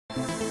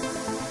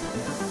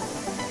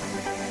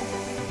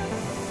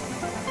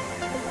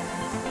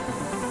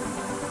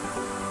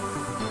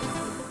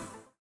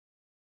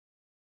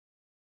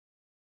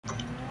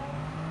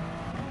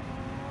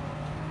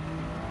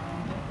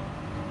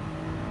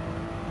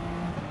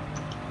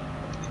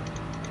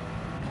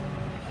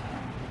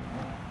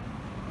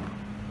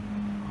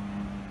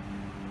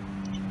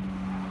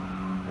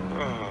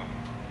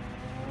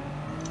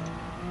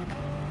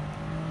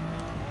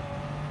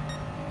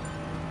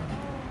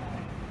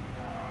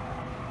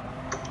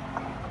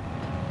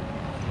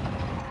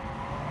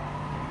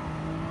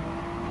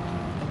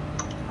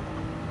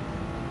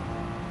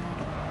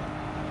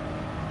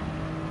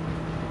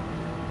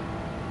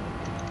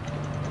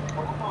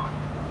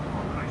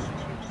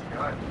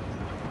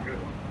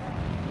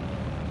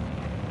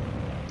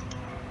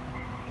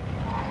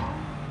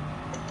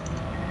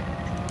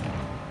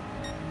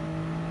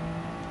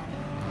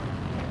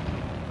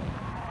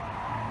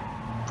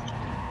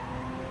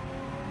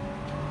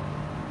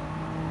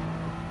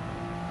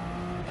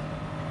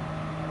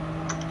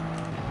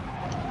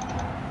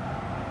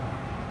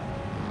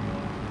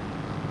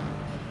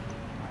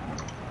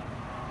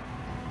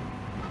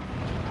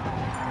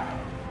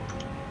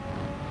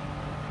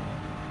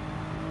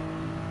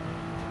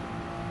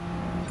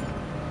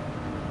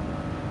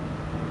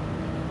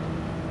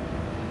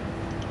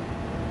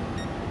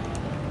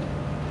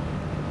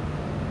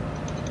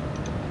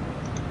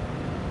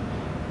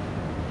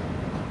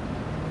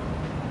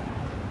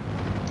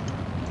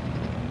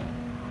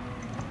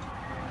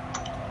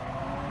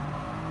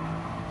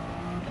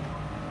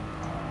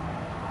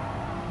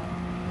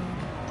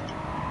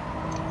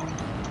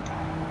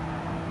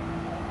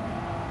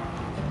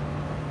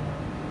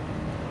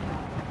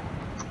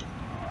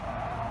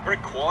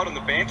very quiet on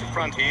the banter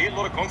front here. A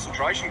lot of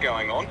concentration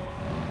going on.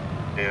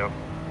 Yeah.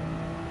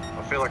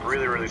 I feel like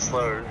really, really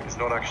slow is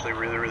not actually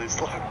really, really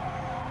slow.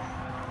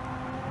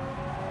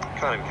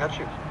 Can't even catch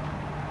him.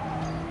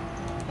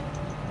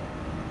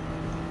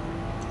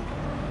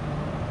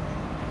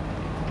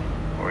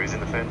 Or he's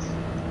in the fence.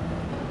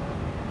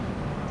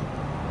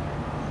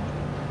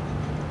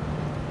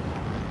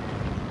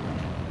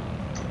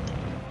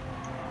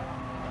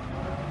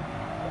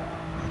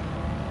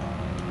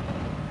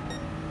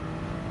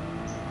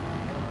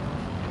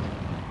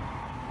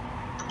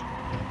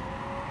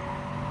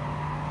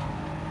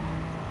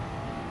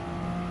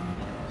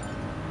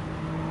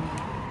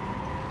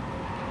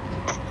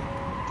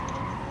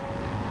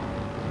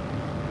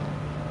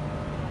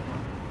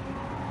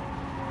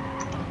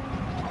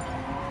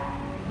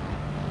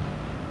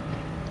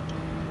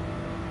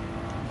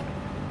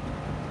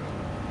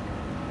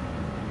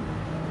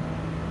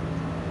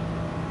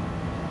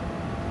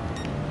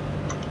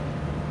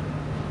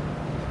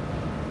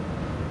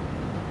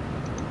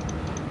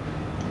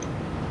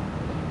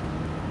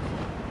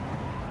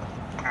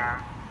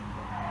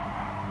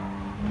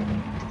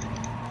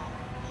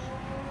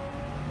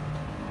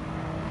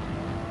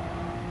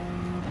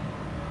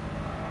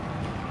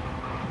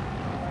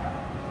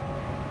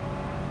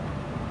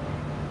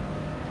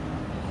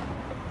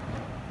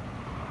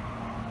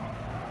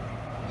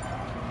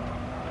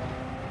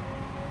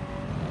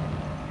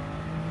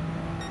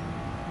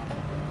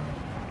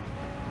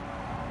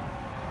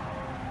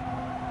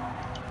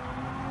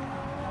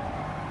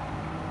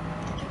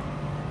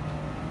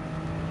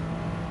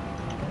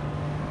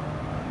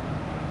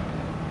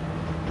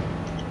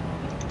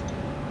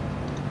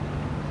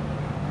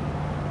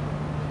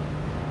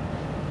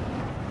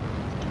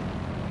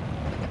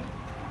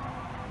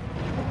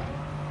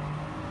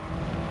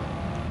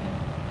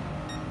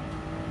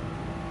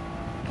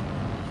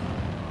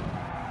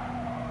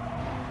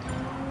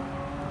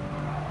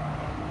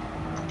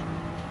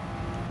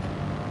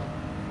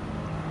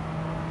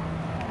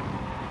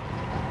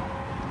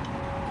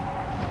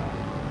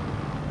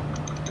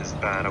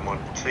 Bad. I'm on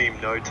Team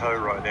No Toe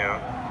right now.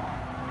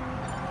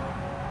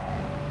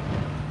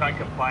 Don't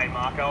complain,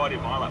 Marco. I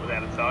did my lap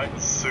without a toe. The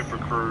Super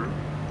Crew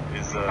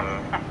is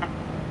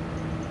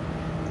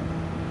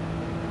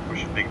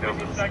pushing big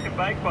numbers. He's taking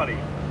bake, buddy.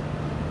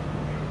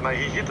 Mate,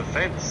 he hit the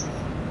fence.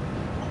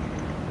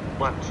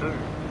 Lap 2.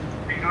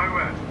 He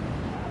nowhere.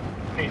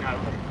 He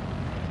nowhere.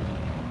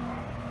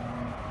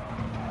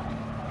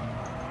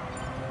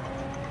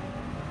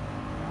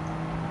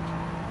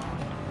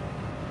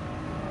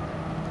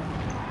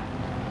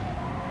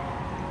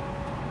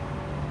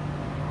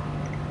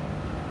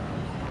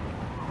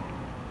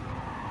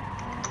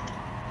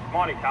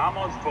 Mighty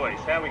Carmod's boys,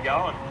 how we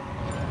going?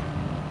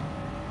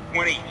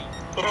 20.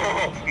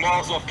 Oh,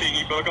 miles off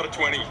Kingy, but I got a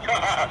 20.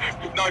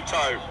 With no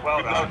toe.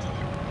 Well done.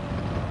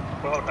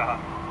 Well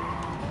done.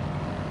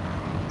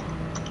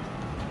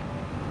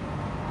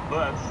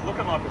 Well, it's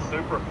looking like a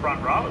Supra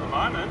front row at the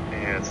moment.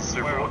 Yeah, it's a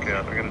super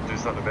lookout. I'm going to do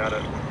something about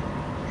it.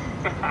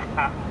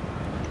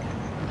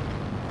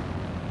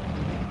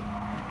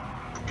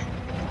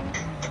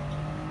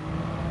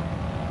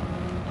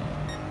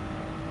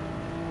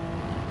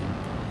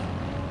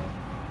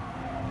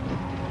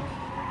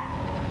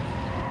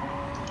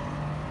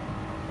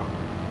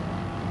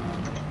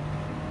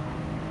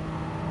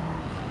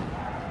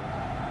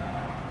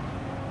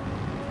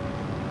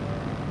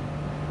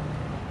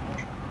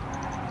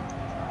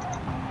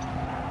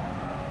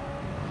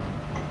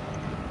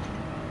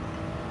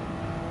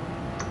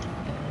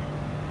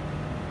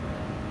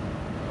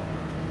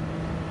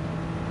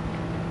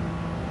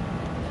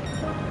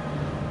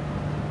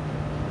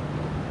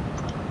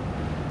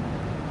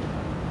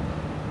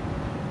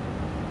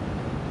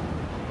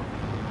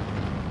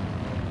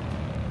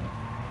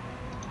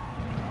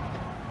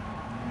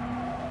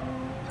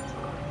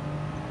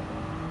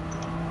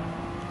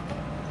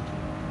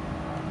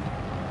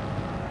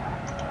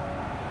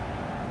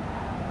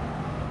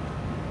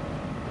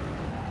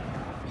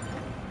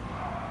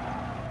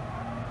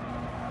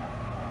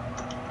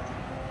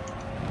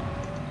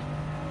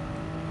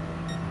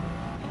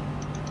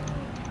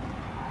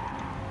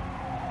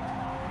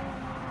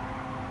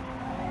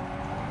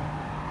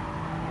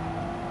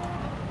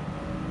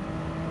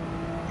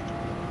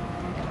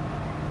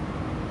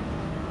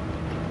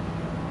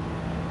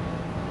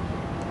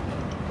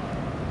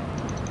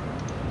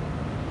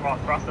 Right,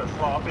 thrust it,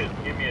 slow up it,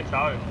 and give me a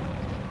toe.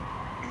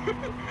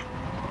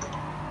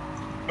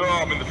 Oh,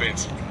 I'm in the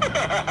fence.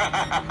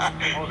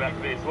 I'm about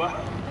to be as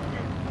well.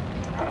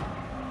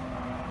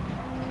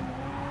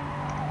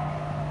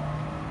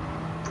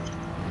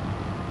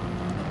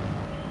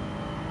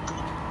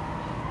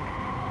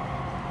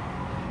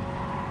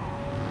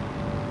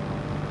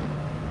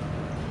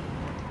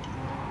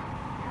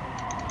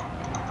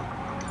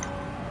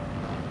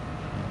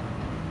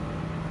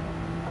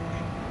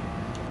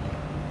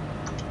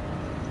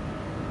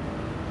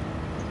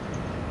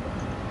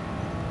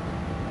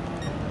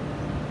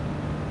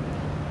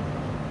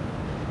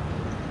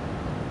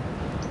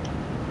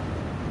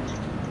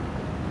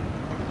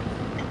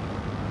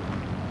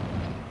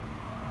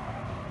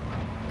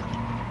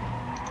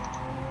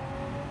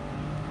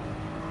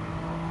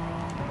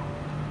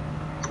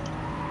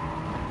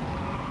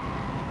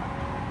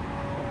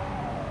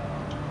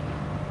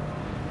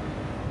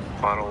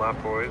 Final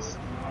lap, boys.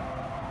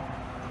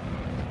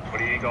 What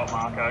do you got,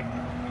 Marco?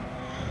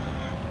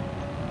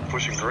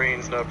 Pushing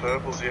greens, no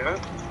purples yet.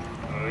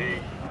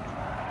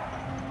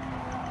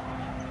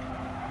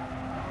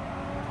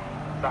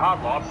 It's a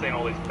hard life seeing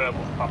all these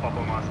purples pop up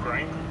on my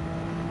screen.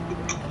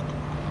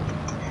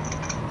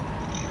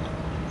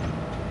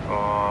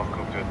 Oh, I've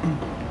cooked it.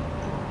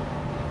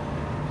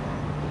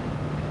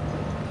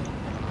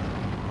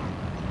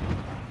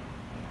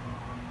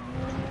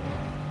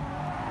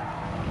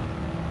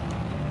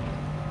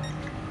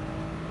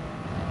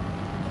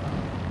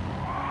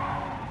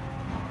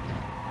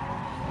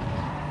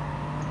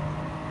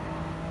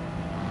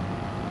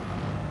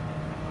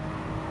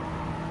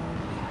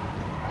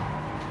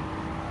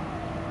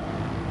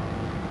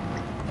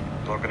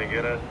 Not gonna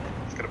get it.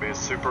 It's gonna be a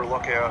super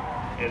lockout.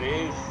 It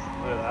is.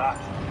 Look at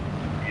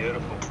that.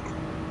 Beautiful.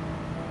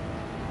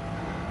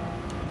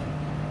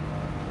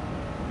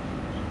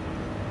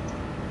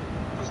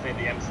 Just need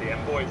the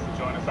MCM boys to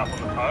join us up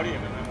on the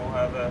podium, and then we'll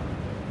have a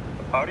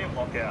podium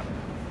lockout.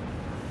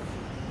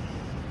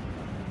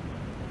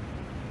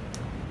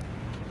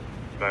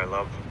 No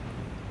love.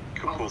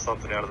 Could pull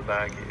something out of the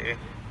bag here.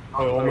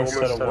 I almost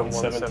set a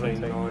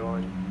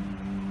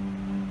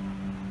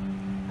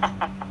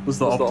 117.9. Was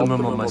the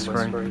optimum on my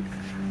screen.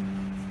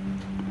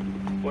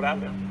 What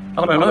happened?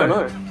 I don't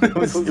know. It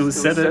was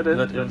set it,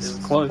 but it was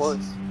close.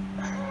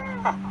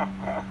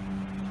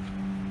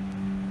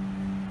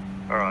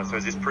 Alright, so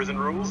is this prison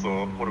rules,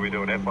 or what are we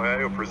doing,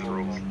 FIA or prison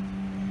rules?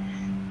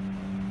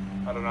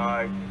 I don't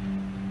know.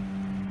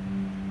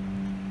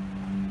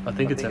 I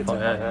think it's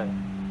FIA.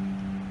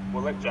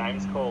 We'll let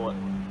James call it.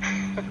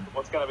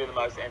 What's going to be the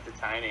most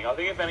entertaining? I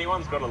think if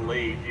anyone's got to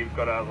lead, you've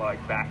got to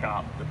like back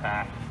up the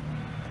pack.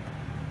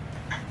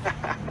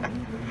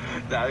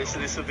 No,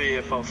 this will be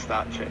a false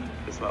start check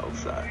as well,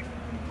 so.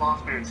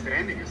 Last man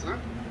standing, isn't it?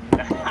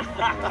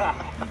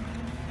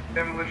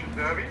 Demolition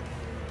Derby.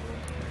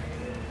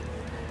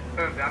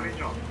 Turn damage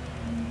on.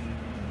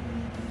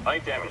 I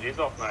think damage is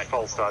off, mate.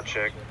 False start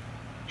check.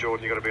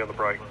 Jordan, you got to be on the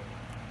brake.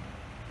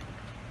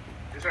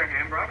 Is there a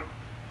handbrake?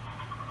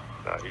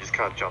 No, you just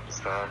can't jump the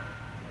start.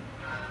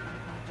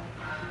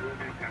 We'll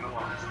be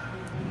penalised.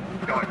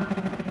 Go.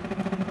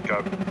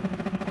 Go.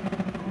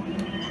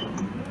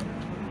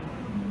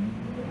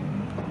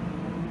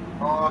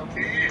 Oh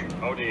dear.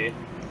 Oh dear.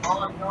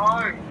 Oh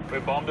no. We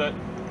bombed it.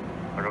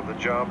 I got the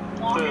jump.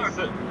 Oh, The no.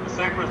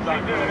 Supra's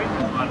don't do it,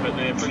 but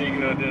they're pretty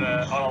good on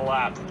a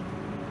lap.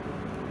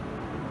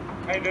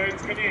 Hey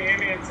dudes, can you hear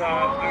me? It's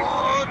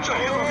Oh, Jay, I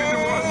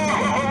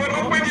went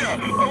on with you.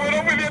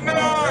 No.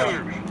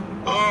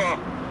 Oh,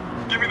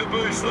 give me the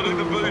boost. I need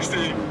the boost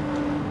here.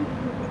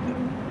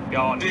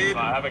 Go on, Did-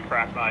 mate, have a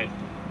crack, mate.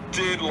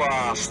 Dead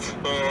last.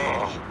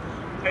 Oh.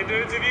 Hey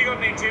dudes, have you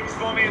got any tips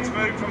for me? It's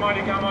Moog from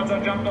Mighty Carmides. I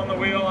jumped on the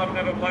wheel. I've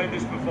never played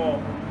this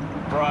before.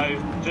 Bro,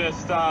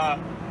 just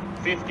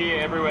fifth gear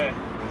everywhere.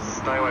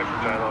 Stay away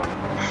from J-Lo.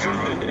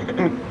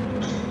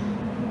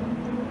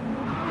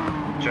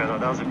 J-Lo,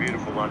 that was a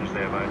beautiful lunge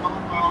there, mate.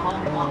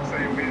 I'll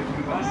see you with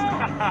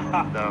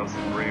That was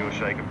some real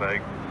shake and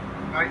bake.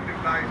 baby.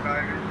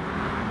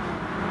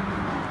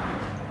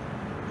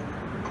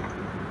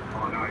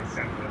 Oh no, he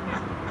sent it.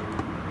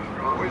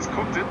 Oh, he's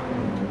cooked it.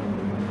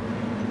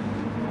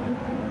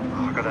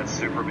 Oh, I got that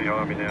Supra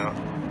behind me now.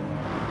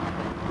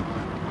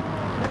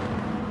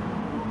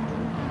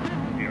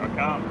 Here I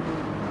come.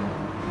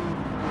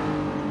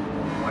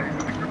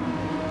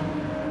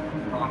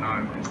 Oh no,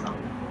 it's not.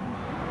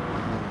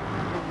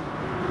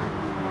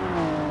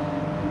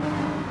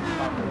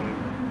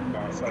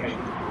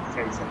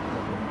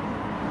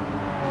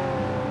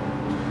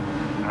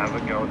 Have a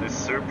go with this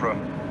Supra.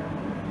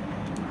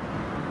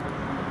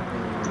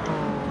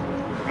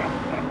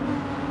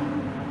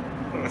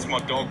 That's my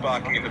dog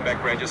barking in the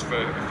background just for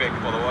effect,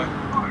 by the way.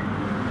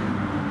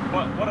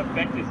 What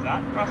effect is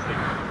that, Rusty?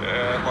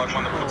 Like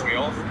one that puts me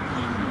off.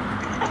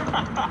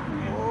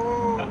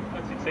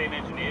 That's your team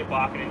engineer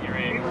barking in your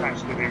ear.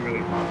 Actually, be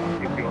really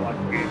fun if you're like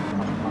weird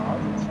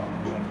cars and stuff.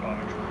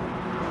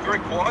 Very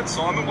quiet,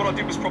 Simon. What I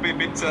did was probably a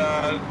bit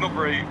not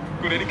very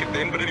good etiquette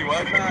then, but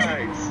anyway.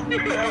 Nice.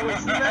 That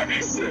was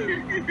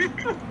massive.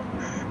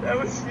 That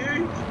was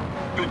huge.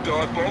 Big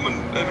dive bomb,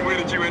 and where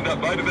did you end up,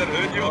 mate? Did that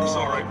hurt you? I'm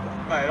sorry.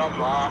 Mate, I'm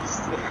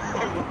last.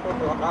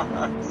 I'm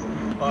last.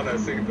 Oh no,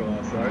 second to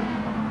last, sorry.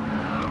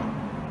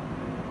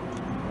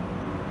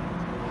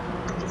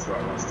 That's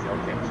right, Rusty, I'll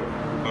capture it. I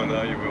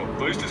know you will.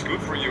 Boost is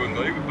good for you and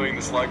me with being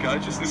the slow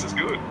coaches. This is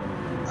good.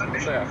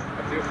 I'd say I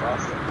feel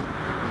faster.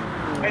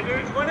 Hey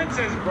dudes, when it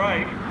says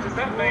brake, does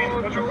that mean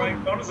put the brake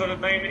on, or does it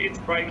mean it's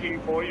braking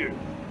for you?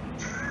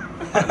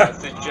 I'm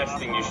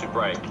suggesting you should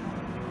brake.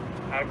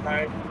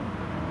 Okay.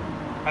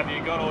 Have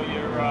you got all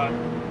your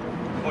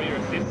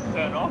assists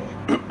turned off?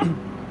 Oh,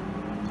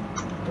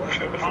 I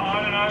don't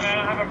know, man. I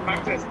haven't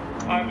practiced.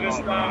 I'm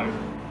just,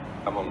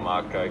 Come on,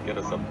 Marco, get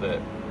us up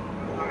there.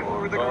 Oh,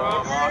 with the Oh,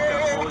 grass.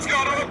 Marco, What's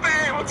going on up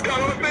there? What's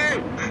going on up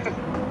there?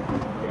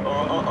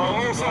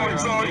 Oh, sorry.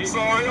 Oh,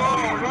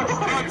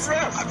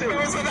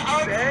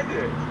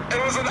 it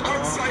was an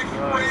unsafe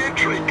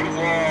re-entry.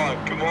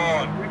 Come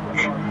on.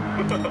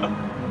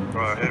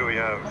 Right, who do we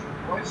have?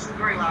 What's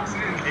 3 laps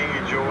in?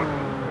 Kingy, Jordan,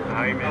 Come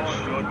on,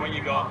 Hamish. Jordan, what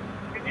you got?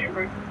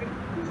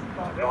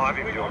 No, I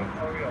think Jordan.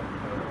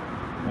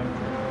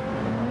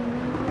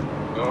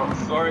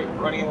 Oh, sorry,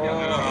 running down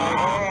the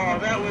Oh,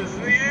 that was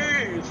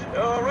huge.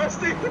 Oh,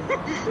 Rusty.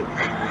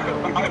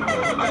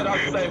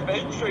 I'd say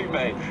Ventry,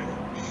 mate.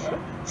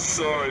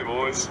 Sorry,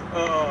 boys.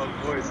 Oh,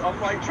 boys. I'm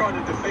like trying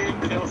to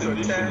defend and also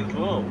attack. as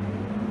well.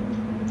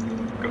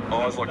 Got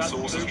eyes like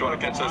saucers trying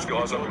to catch those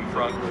guys up in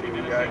front. Here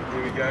we go.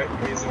 Here we go.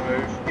 Here's a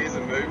move. Here's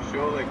a move,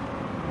 surely.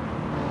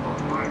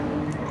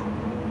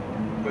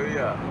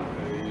 Booyah.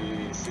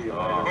 See you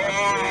later.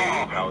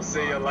 I'll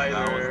see you later.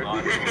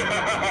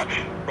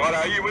 Right,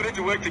 are you? We need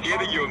to work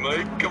together, you and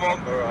me. Come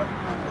on. All right.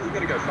 We've got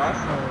to go fast.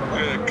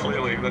 Yeah,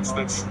 clearly. That's.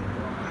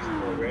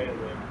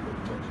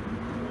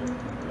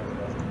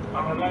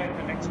 Are they in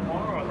the next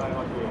corner or are they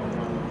like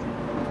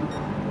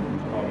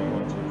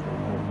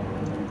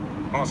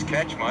Nice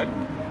catch, mate.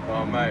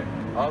 Oh, mate.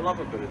 I love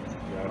a bit of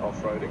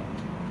off-roading.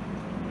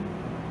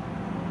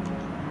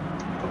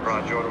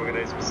 Right, Jordan, we're going to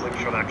need some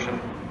slingshot action.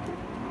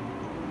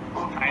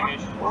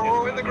 Hamish.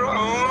 Oh, in the grass.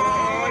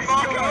 Oh,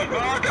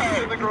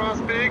 Marco! In the grass,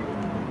 big.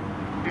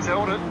 He's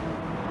held it.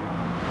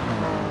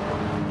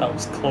 That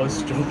was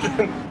close,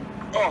 Jordan.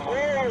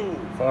 Oh!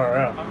 Far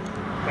out.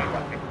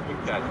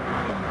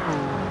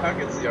 How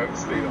gets the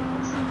overspeed on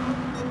this?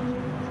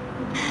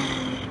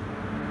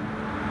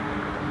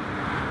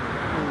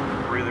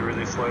 Really,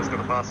 really slow. He's got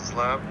the fastest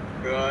lap.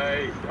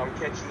 Hey, I'm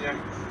catching you.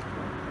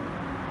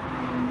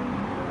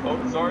 Oh,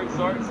 sorry.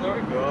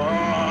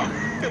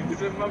 Oh,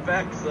 he's in my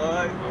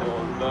backside.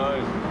 Oh,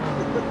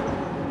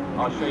 no.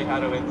 I'll show you how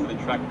to enter the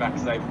track back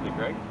safely,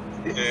 Greg.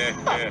 Yeah.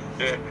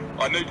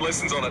 I need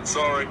lessons on it,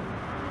 sorry.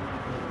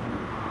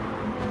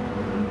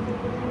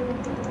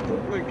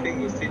 Luke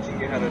King was teaching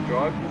you how to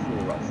drive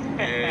before, Rusty.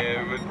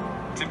 Yeah, but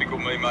typical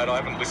me, mate. I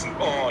haven't listened.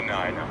 Oh,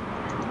 no.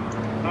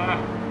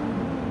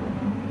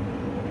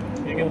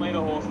 You can lead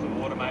a horse to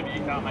water, maybe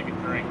you can't make it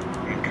drink.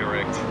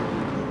 Incorrect.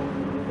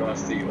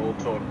 Rusty, all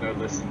talk, no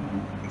listen.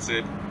 That's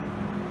it.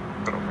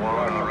 Got a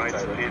wild race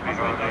speed That's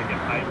when behind they me.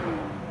 get paid for.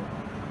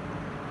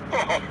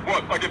 Oh,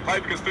 what? I get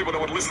paid because people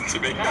don't want to listen to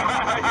me. Oh,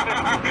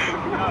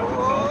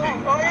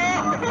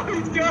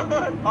 He's gone.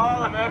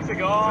 oh, the Mercs are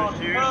gone.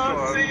 It's a huge Oh,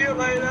 one. see you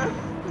later.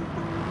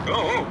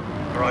 Oh.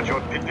 Alright,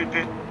 Jordan,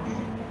 pit.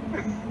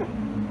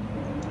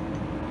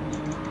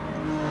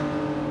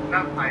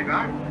 That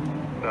payback?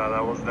 No,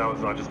 that was,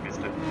 I just missed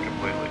it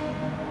completely.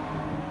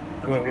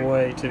 Went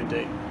way too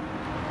deep.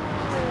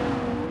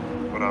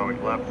 What are we?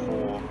 Lap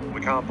 4.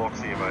 We can't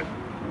box here, mate.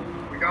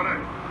 We got it.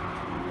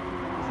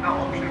 There's no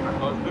option, man.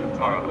 Well, it's a bit of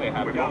time clear.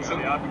 Have we we got box the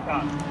it.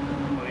 uppercut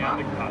or the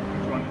undercut?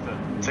 Which one is it?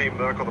 Team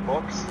Merc on the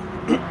box.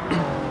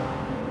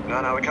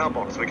 No, we can't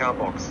box. Oh, no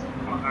box.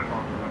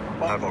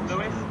 No box.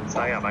 Lewis?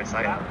 Stay out, mate.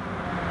 Stay out.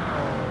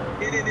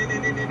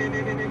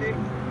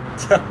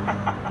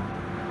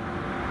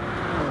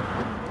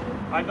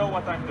 I know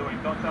what I'm doing.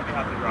 Don't tell me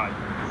how to drive.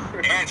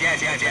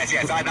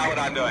 Yes. I know what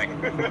I'm doing.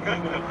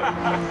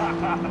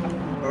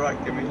 All right,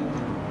 give me.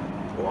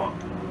 What?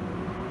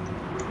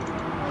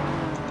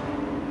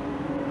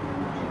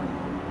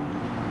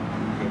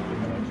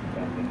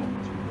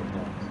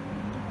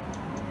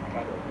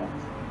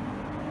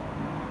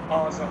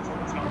 Oh, so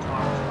it's not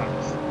time, it's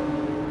practice.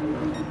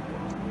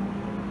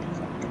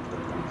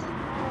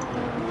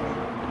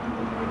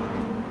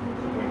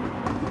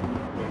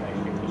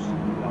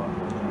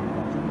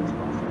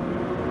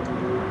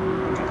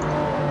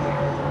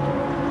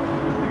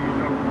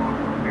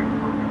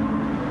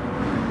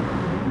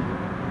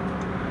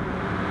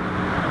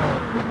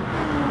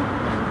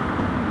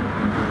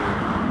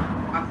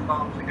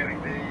 Bombs are getting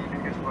the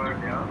biggest word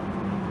now.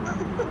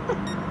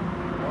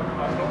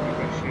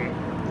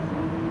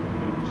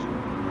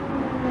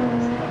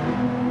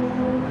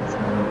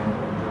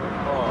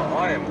 Oh,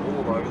 I am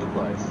all over the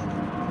place.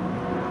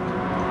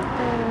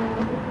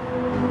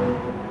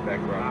 Back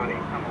Marty,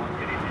 right. come on,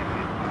 get in there,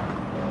 man.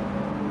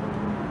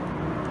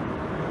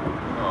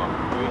 Oh,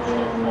 good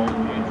shot, hold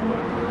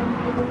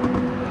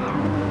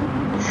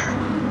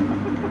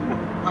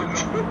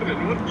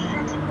Jordan, what are you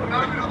doing? No,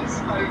 I'll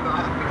say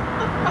that.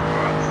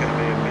 Alright, it's going to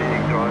be a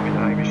big drive in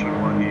Hamish on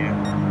one here.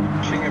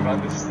 King of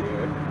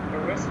understeer. The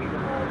rest of the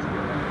ball is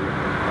good.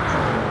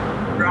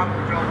 Grab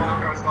the John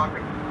Marco so I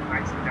can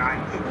make some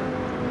games.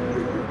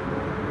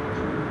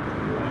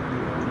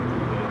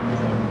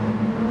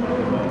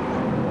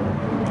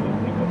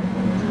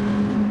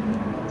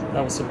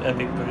 That was some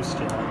epic boost,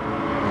 you know.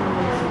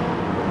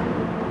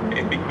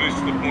 Epic boost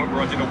to the point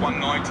where I did a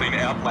 119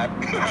 out lap.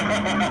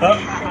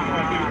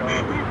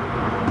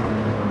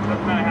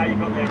 Doesn't matter how you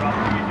got there,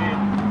 Rusty, you did.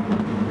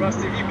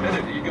 Rusty, have you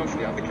pitted? Are you going for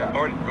the undercut?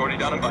 Already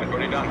done it, mate.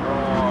 Already done.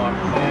 Oh,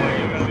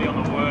 you're going to be on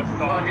the worst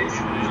side. He's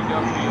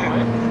going for the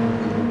left.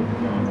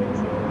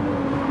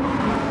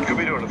 Could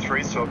be doing a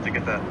 3-stop to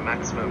get that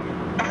maximum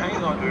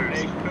Hang on, dude.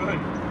 He could.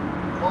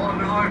 Oh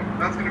no,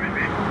 that's going to be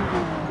big.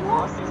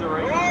 Rusty's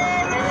already.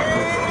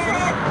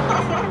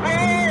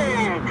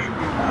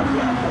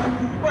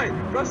 Wait, Wait,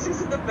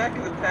 Rusty's in the back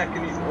of the pack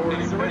and he's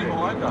already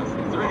behind us.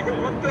 He's already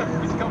What the?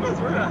 He's coming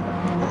through.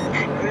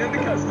 The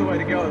undercut's the way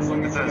to go as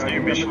long as Those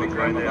new Michelin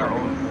right there.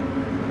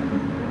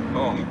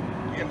 Oh,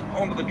 get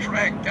onto the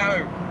track,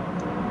 go.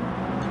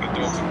 The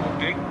dogs have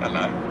walked in.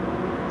 Hello.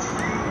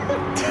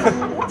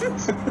 What?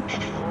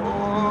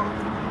 Oh,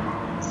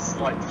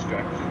 slight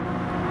distraction.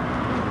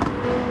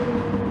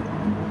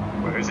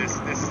 Where is this?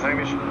 This is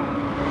Hamish.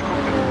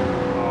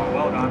 Oh,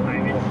 well done,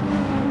 Hamish.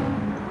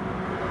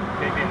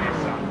 Keep in there,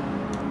 son.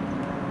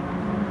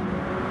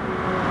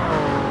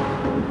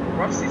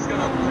 Rusty's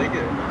gonna leg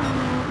it.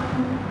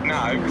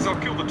 No, because I've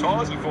killed the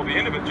tyres before the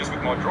end of it just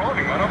with my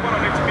driving, mate. What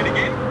I need to bid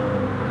again?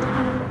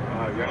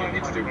 Oh, you only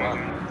need to do one.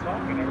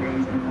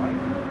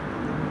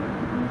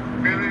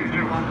 Really, you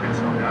do one pit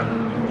stop,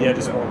 yeah? Yeah,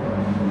 just one.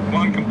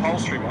 One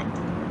compulsory one.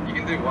 You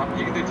can do one.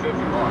 You can do two if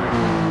you like.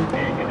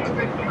 Yeah, you can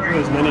do it. Do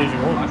as many as you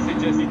I want.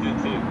 suggest you do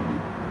two.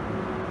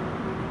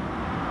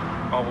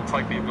 I will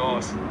take the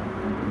advice.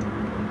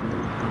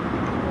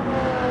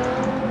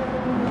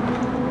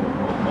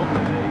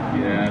 Okay,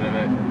 get out of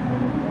it.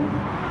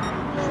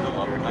 Still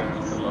love that.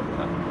 Still love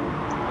that.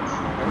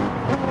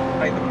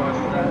 Pay the price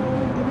for that.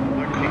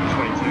 Like King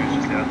 22 is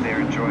just out there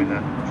enjoying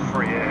that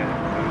free air.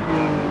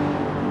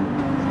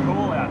 It's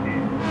cool out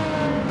here.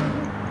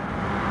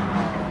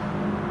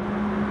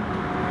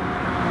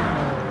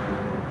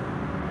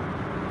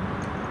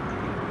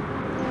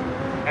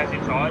 How's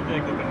your tire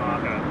dig looking,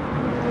 Marco?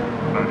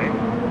 Only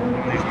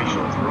these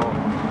Michelins are wrong.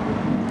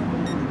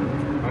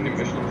 Only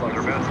Michelin's like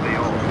They're about to be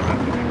off.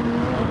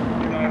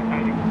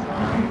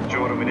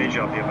 Jordan, we need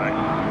you up here, mate.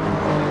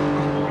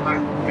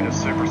 We need a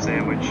super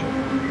sandwich.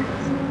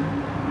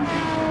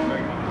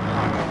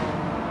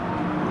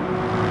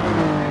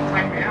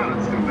 Take me out,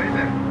 I'd still be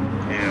there.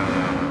 Yeah,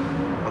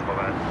 that's my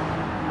bad.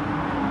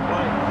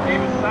 He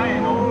was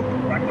saying, oh,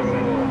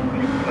 practicing.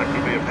 That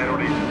could be a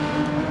penalty.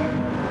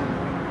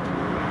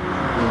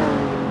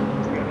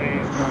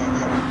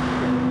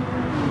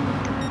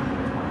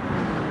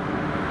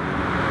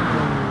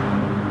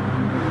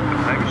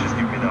 Maybe just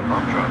give me that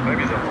bump drive.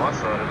 Maybe he's on my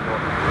side and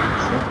not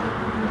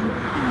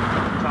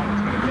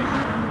Someone's going to be.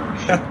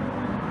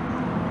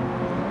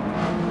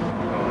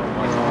 oh,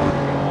 my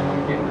time's gone.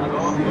 I'm getting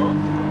understeer.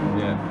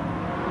 Yeah.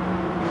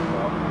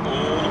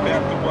 All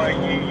about the way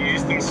you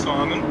use them,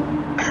 Simon.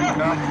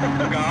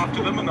 Look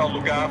after them and they'll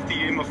look after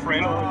you, my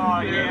friend.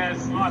 Oh,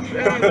 yes, nice.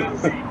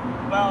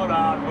 Well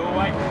done, we'll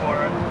wait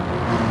for it.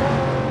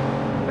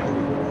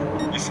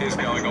 Your says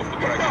going off the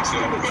track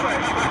himself.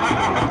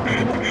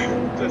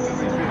 Just as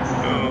he fits.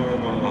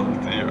 Oh,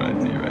 dear, oh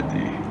dear, oh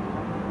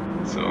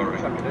dear. Sorry.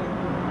 Chuck it in.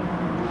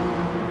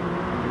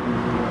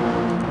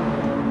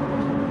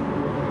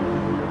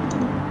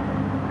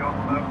 Go off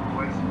the level,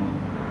 please.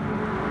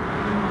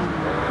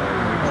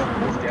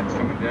 This gap's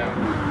coming down.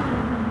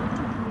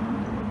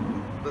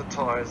 the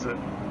tyres are...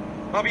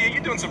 Oh, yeah,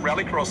 you're doing some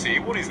rallycross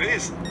here. What is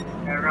this?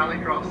 Yeah,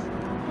 rallycross.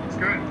 It's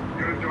good.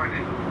 You would have joined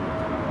in.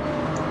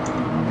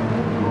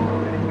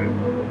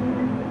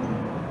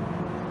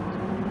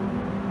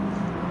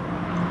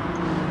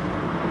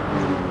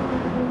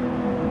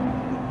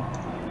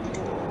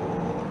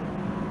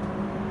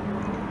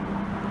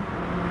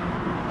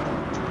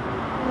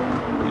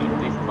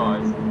 These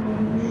tyres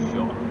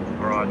shot.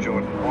 Alright,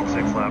 Jordan,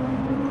 boxing flap.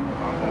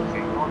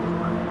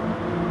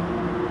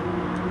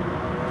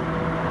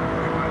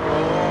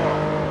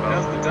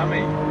 How's the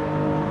dummy?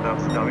 That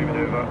was a dummy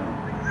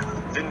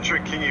manoeuvre. Didn't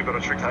trick Kingy, but I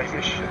tricked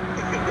Hamish.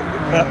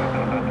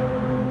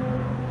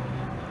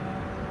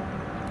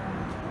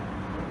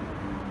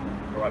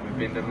 Alright, we've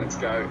been done, let's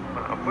go.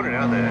 I put it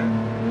out there.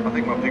 I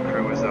think my pit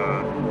crew was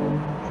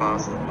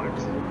faster than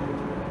Luke's.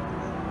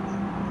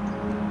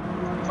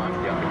 Time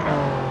for the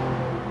uppercut.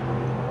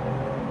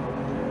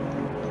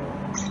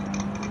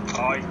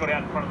 Oh, he's got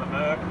out in front of the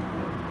Merc.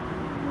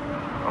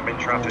 I'm in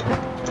traffic.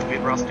 It's a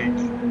bit rusty.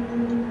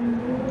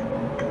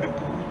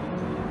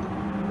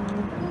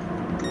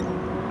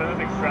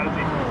 Perfect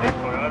strategy for Team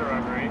Toyota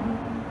over here.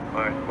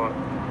 Mate, what?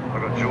 I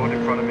got Jordan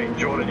in front of me.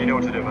 Jordan, you know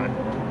what to do, mate.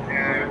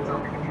 Yeah, it's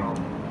under control.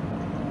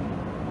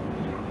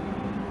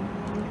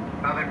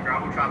 Now them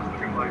gravel traps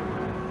looking like.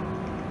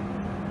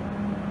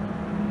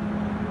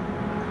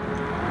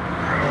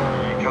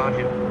 You can't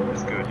hit.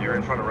 It's good. You're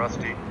in front of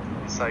Rusty.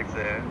 You're safe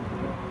there.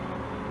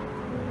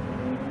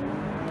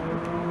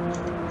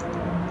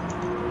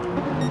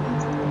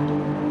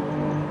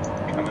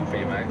 Coming for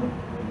you, mate.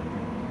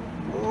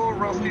 Oh,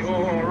 Rusty's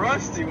Oh,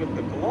 Rusty with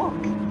the block.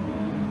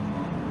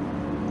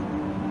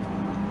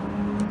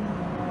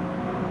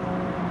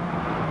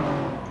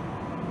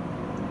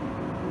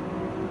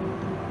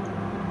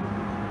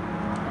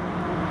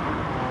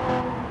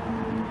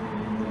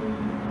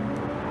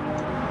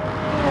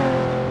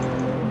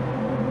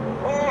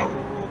 Oh!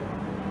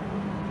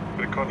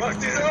 Bit of contact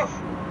Rusty's there.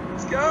 off.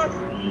 Let's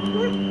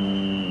go.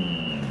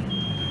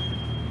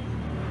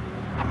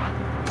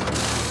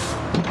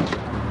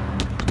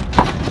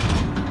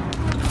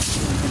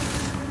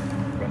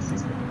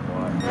 Rusty's been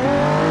quiet.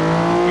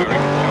 Very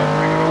quiet.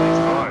 Bringing on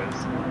these tyres.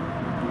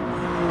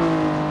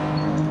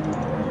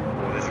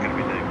 Oh, this is going to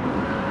be deep.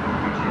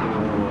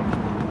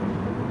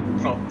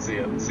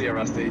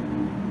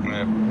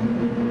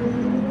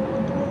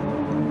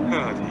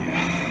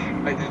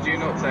 Hey, did you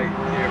not take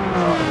care of the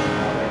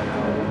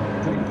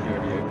tires? Taking care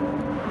of you.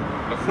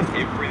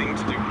 Everything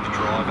to do with the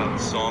driver,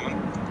 Simon.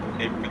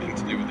 Everything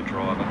to do with the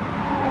driver.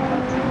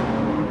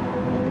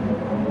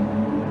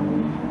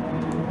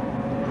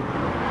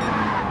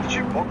 Did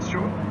you box,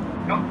 Stuart?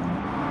 No.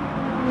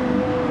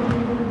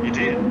 You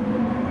did?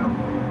 No.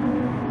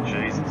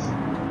 Jesus.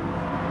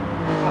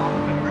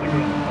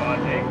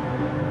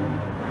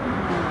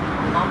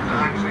 I'm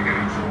actually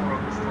getting sore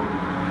on this one.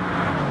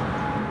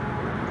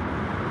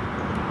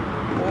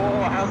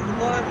 Oh, how's the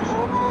lunch?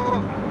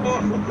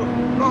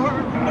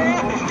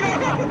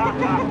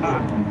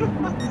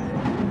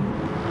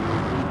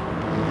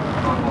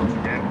 Not once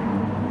again.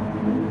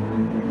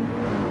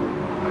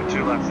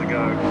 2 laps to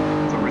go.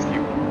 It's a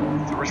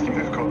risky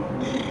move call.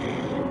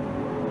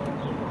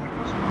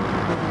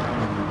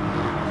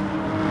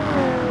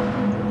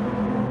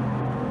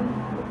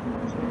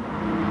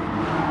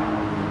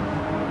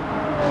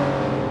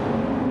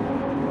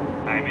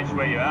 Hamish,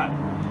 where you at?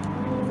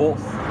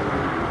 4th.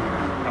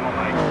 Come on,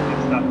 mate. Get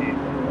stuck here.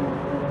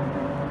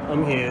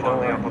 I'm here. Don't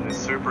Finally worry. up on this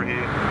Supra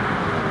here.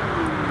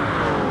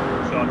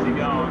 Shots you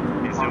going?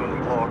 He's doing the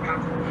block.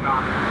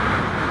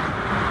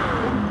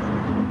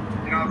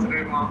 You know what to do,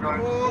 Marco.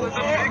 Oh, there's a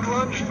big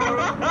lunch for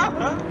him.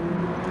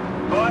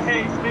 Oh,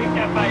 hey, Speed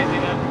Cafe's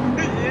in it.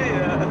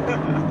 Yeah.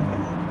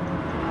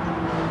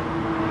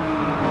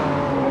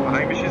 Oh,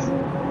 Hamish is...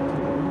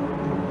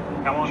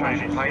 Come on, Change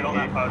Hamish. paint Get on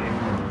that here. podium.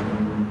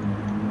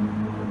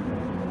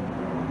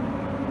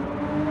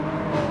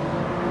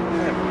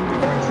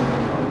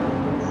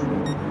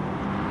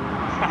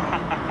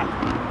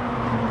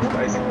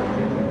 Basically.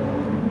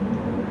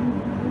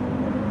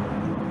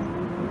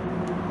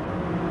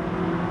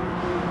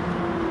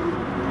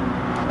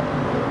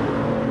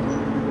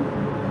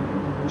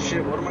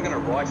 Shit, what am I gonna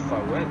write if I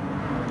win?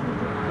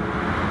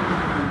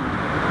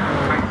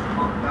 Thanks a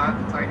lot, Dad,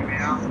 for taking me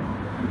out.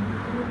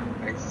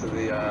 Thanks to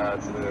the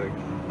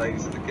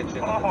ladies in the kitchen. and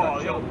the Oh,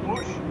 nut yo, shop.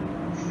 push.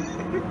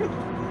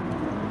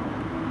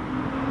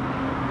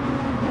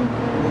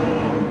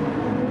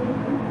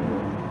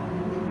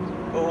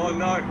 Oh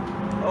no!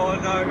 Oh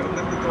no! I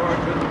left the door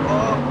open.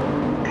 Oh!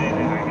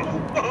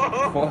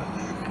 Fuck.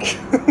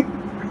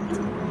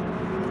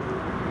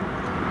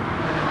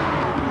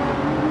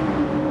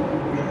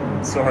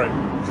 Sorry. Oh,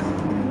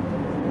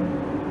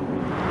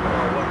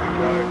 what the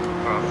go?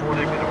 4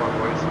 deep into one,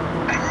 boys.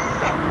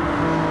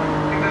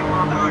 Give them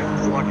Marco.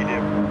 It's a lucky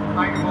dip.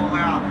 Take them all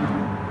out.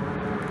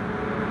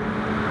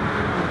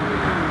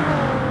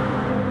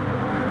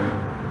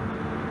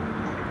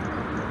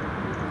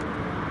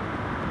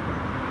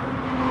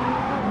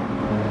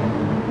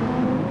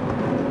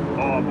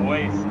 Oh,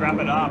 boys, scrap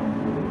it up.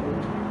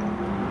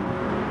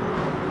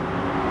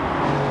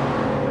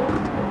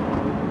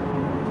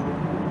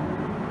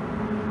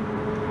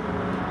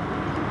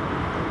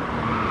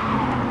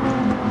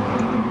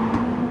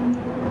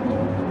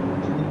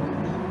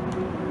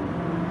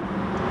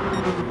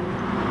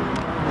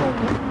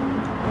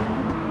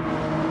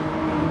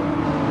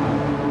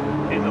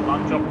 Here's a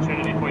lunch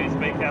opportunity for you,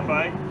 Speed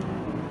Cafe.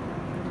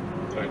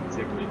 Don't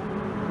tip me.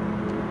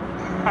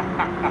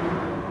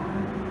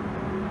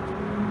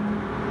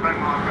 Hey,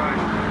 Marco.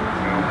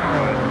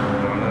 Alright,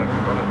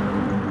 got it.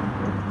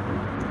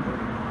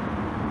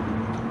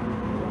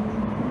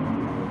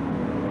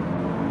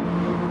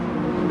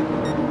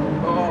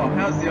 Oh,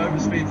 how's the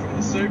overspeed from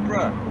the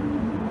Supra?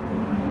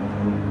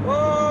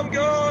 Oh, I'm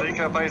gone! Speed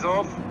Cafe's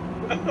off.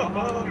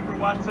 Super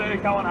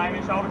 1-2, come on,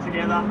 Hamish, hold it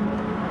together.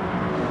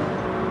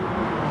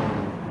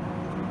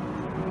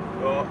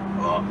 Oh.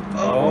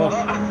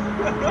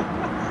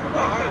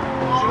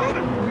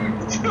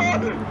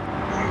 Jordan!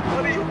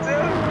 What are you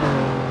doing?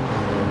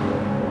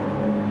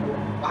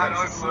 I had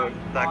over.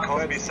 That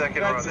cost me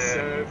second right That's a there.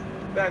 serve.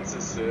 That's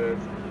a serve.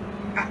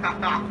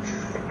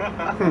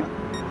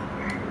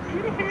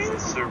 It's a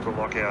super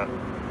lockout.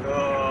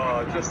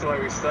 Oh, just the way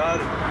we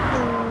started.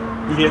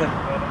 Yeah.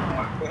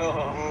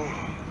 Oh.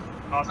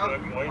 Nice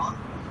work, boys.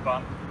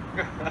 Fun.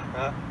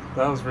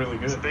 That was really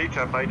good. Speed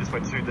Cafe just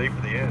went too deep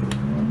at the end.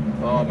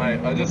 Oh, mate,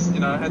 I just,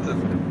 I had to...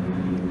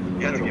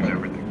 You had to give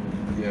everything.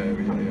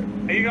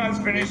 Yeah. Are you guys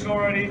finished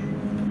already?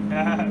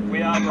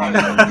 We are right.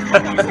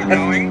 I'm still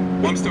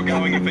going. I'm still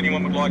going if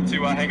anyone would like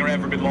to hang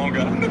around for a bit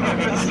longer.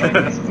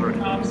 That's a 3.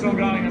 I'm still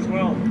going as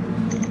well.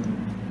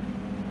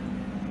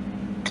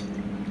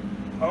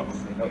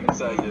 Oops.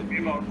 So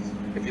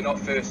if you're not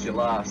first, you're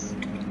last.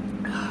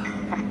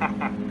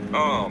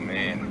 Oh,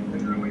 man.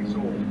 Genuinely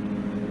sore.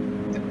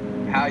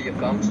 How are your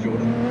thumbs,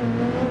 Jordan?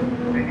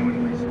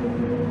 Genuinely sore.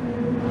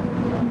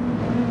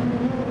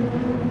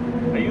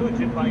 Are you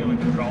legit playing on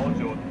the controller,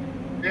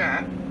 Jordan?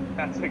 Yeah.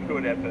 That's a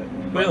good effort.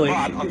 Really?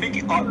 But I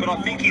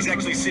think he's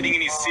actually sitting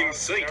in his sim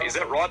seat. Is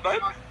that right,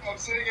 mate? I'm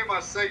sitting in my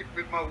seat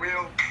with my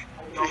wheel.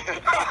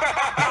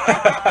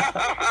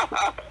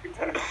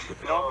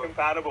 Not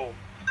compatible.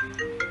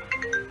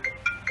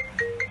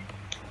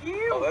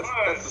 Oh,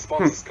 that's the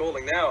sponsors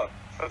calling now.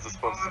 That's a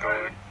sponsor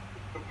calling.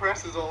 The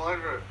press is all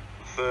over it.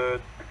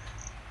 3rd.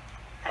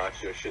 Oh,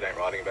 sure, shit ain't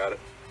writing about it.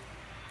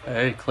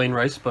 Hey, clean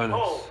race bonus.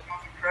 Oh,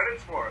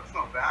 credits for it. It's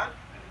not bad.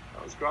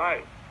 That was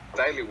great.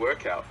 Daily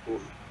workout.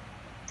 Oof.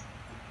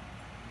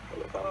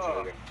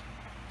 Oh,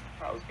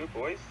 that was good,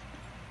 boys.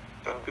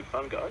 Good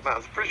fun, guys. Man,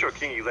 I'm pretty sure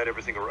Kingy led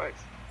every single race.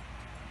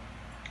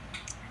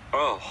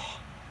 Oh,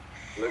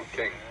 Luke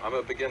King. I'm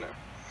a beginner.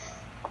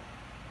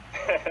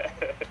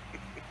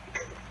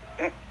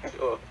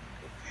 Sure.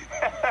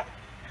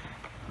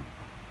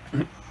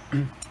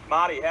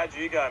 Marty, how'd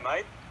you go,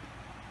 mate?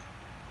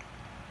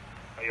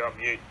 Oh, you're on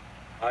mute.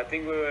 I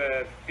think we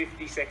were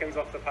 50 seconds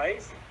off the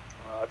pace.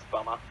 Oh, that's a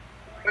bummer.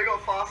 We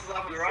got fastest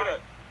up in the race.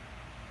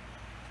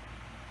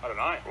 I don't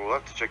know. We'll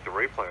have to check the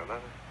replay on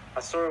that. I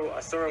saw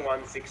a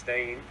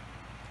 116.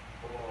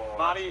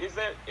 Marty, is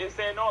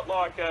there not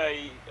like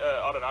a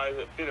I don't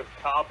know, a bit of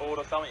cardboard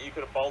or something you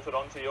could have bolted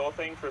onto your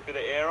thing for a bit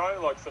of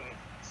aero, like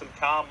some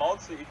car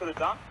mods that you could have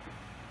done?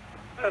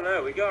 I don't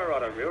know. We go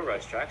right on real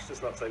race tracks,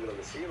 just not so good on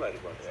the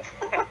simulated ones.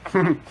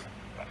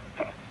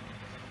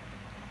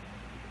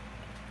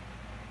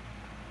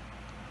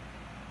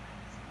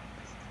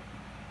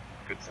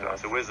 Good stuff.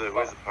 So where's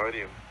the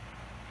podium?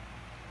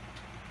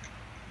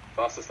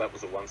 Fastest lap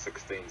was a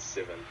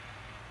 116.7.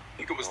 I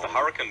think it was the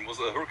Hurricane, was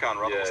it the Hurricane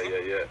run, wasn't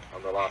it? Yeah,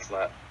 on the last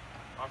lap.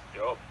 Nice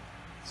job.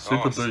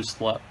 Super Nice.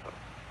 boost lap.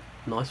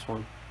 Nice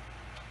one.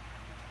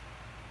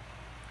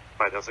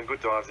 Mate, there were some good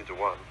dives into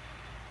one.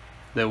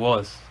 There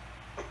was.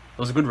 It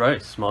was a good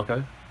race,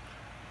 Marco.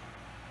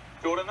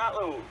 Jordan,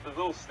 the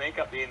little sneak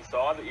up the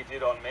inside that you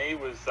did on me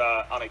was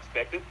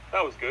unexpected.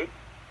 That was good.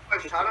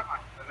 Just had it,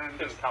 mate, and then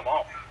Didn't just come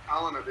off.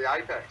 Cullen at the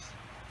apex.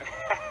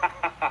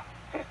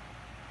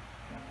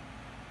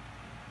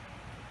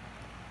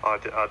 I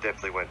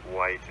definitely went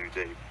way too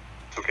deep.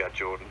 Took out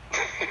Jordan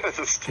at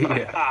the start.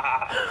 Yeah.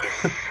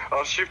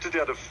 I shifted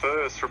down to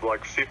first from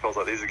like fifth. I was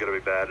like, this is going to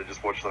be bad, and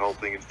just watched the whole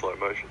thing in slow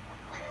motion.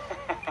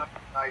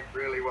 They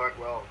really work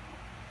well.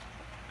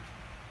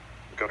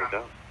 Got it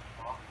done.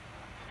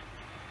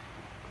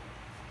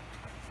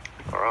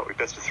 All right, we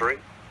best of three.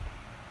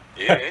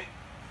 Yeah.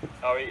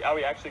 Are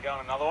we actually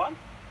going another one?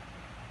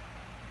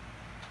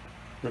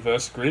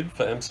 Reverse grid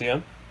for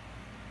MCM.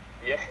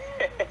 Yeah.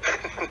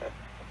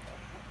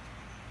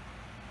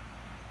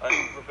 I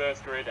think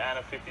reverse grid and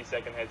a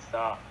 50-second head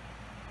start.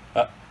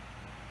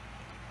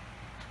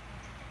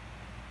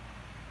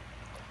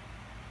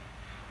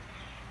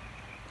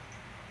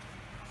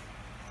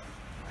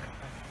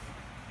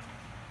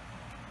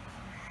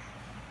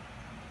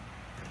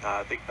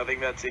 I think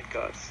that's it,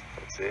 guys.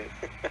 That's it.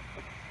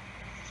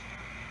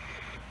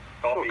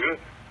 Coffee. Oh, good.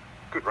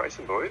 Good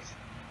racing, boys.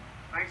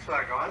 Thanks for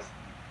that, guys.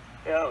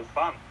 Yeah, that was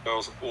fun. That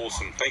was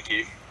awesome. Thank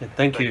you. Yeah,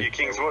 thank you.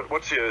 Kings.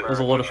 What's your, It was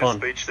a lot of fun.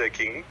 speech there,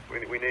 King?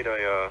 We need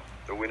a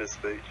winner's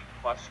speech.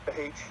 My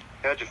speech.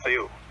 How'd you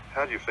feel?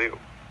 How do you feel?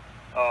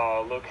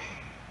 Oh, look,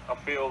 I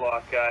feel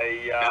like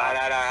a... No,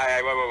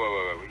 hey,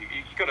 wait.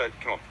 You gotta,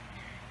 come on.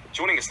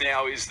 Joining us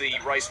now is the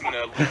race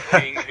winner, Luke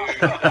King, who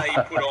today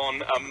put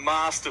on a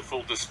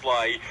masterful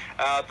display.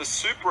 The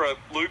Supra,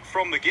 Luke,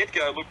 from the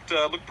get-go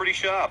looked pretty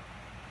sharp.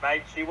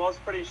 Mate, she was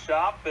pretty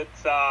sharp, but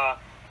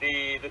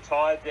the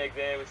tyre deg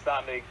there was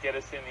starting to get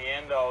us in the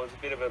end. I was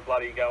a bit of a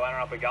bloody goanna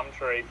up a gum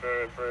tree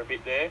for a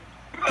bit there.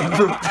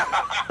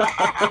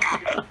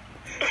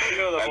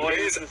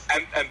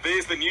 And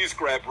there's the news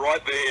grab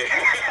right there.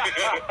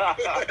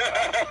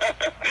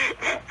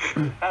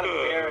 Had to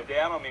bear it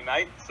down on me,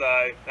 mate.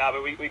 So, no,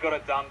 but we got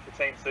it done for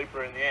Team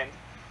Supra in the end.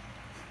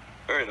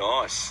 Very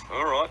nice.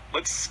 All right,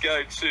 let's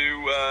go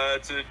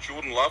to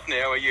Jordan Love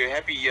now. Are you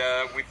happy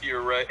with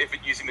your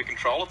effort using the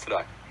controller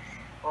today?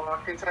 Well,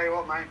 I can tell you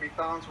what, mate, my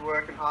thumbs were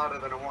working harder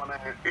than a one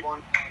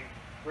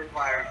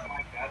bricklayer and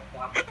like that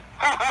stuff.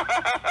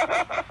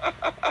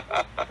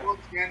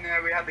 Towards the end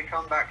there, we had the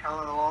comeback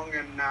coming along,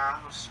 and I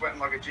was sweating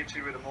like a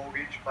gypsy with a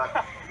mortgage,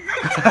 but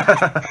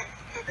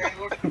yeah,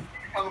 look,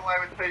 come away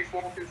with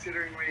P4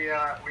 considering we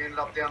ended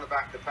up down the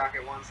back of the pack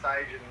at one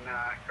stage and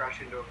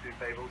crashed into a few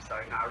people. So,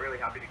 no, really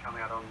happy to come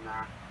out on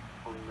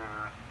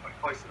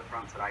close to the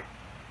front today.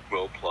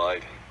 Well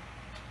played.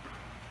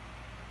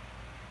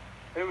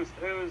 Who was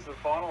the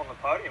final on the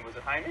podium? Was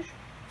it Hamish?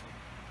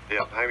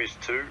 Yeah, Hamish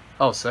 2.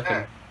 Oh,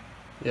 second.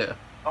 Yeah.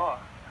 Oh,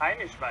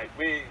 Hamish, mate.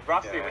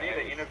 Rusty, we need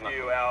to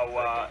interview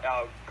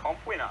our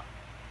comp winner.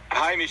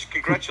 Hamish,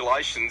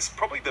 congratulations.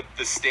 Probably the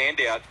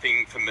standout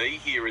thing for me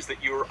here is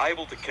that you were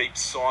able to keep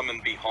Simon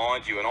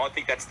behind you, and I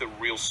think that's the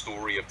real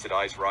story of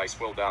today's race.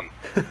 Well done.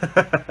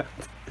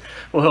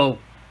 Well,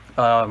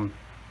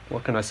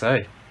 what can I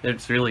say?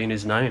 It's really in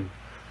his name.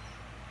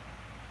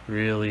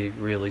 Really,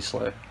 really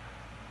slow.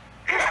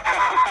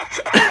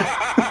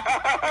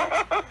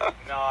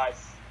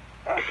 Nice.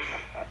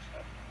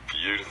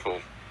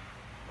 Beautiful.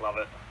 Love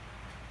it.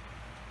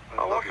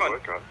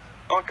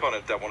 I kind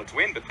of don't want it to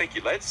win, but thank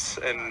you, lads,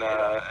 and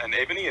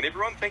Ebony and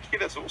everyone. Thank you.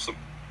 That's awesome.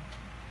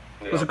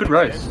 It was a good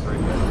race.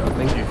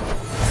 Thank you.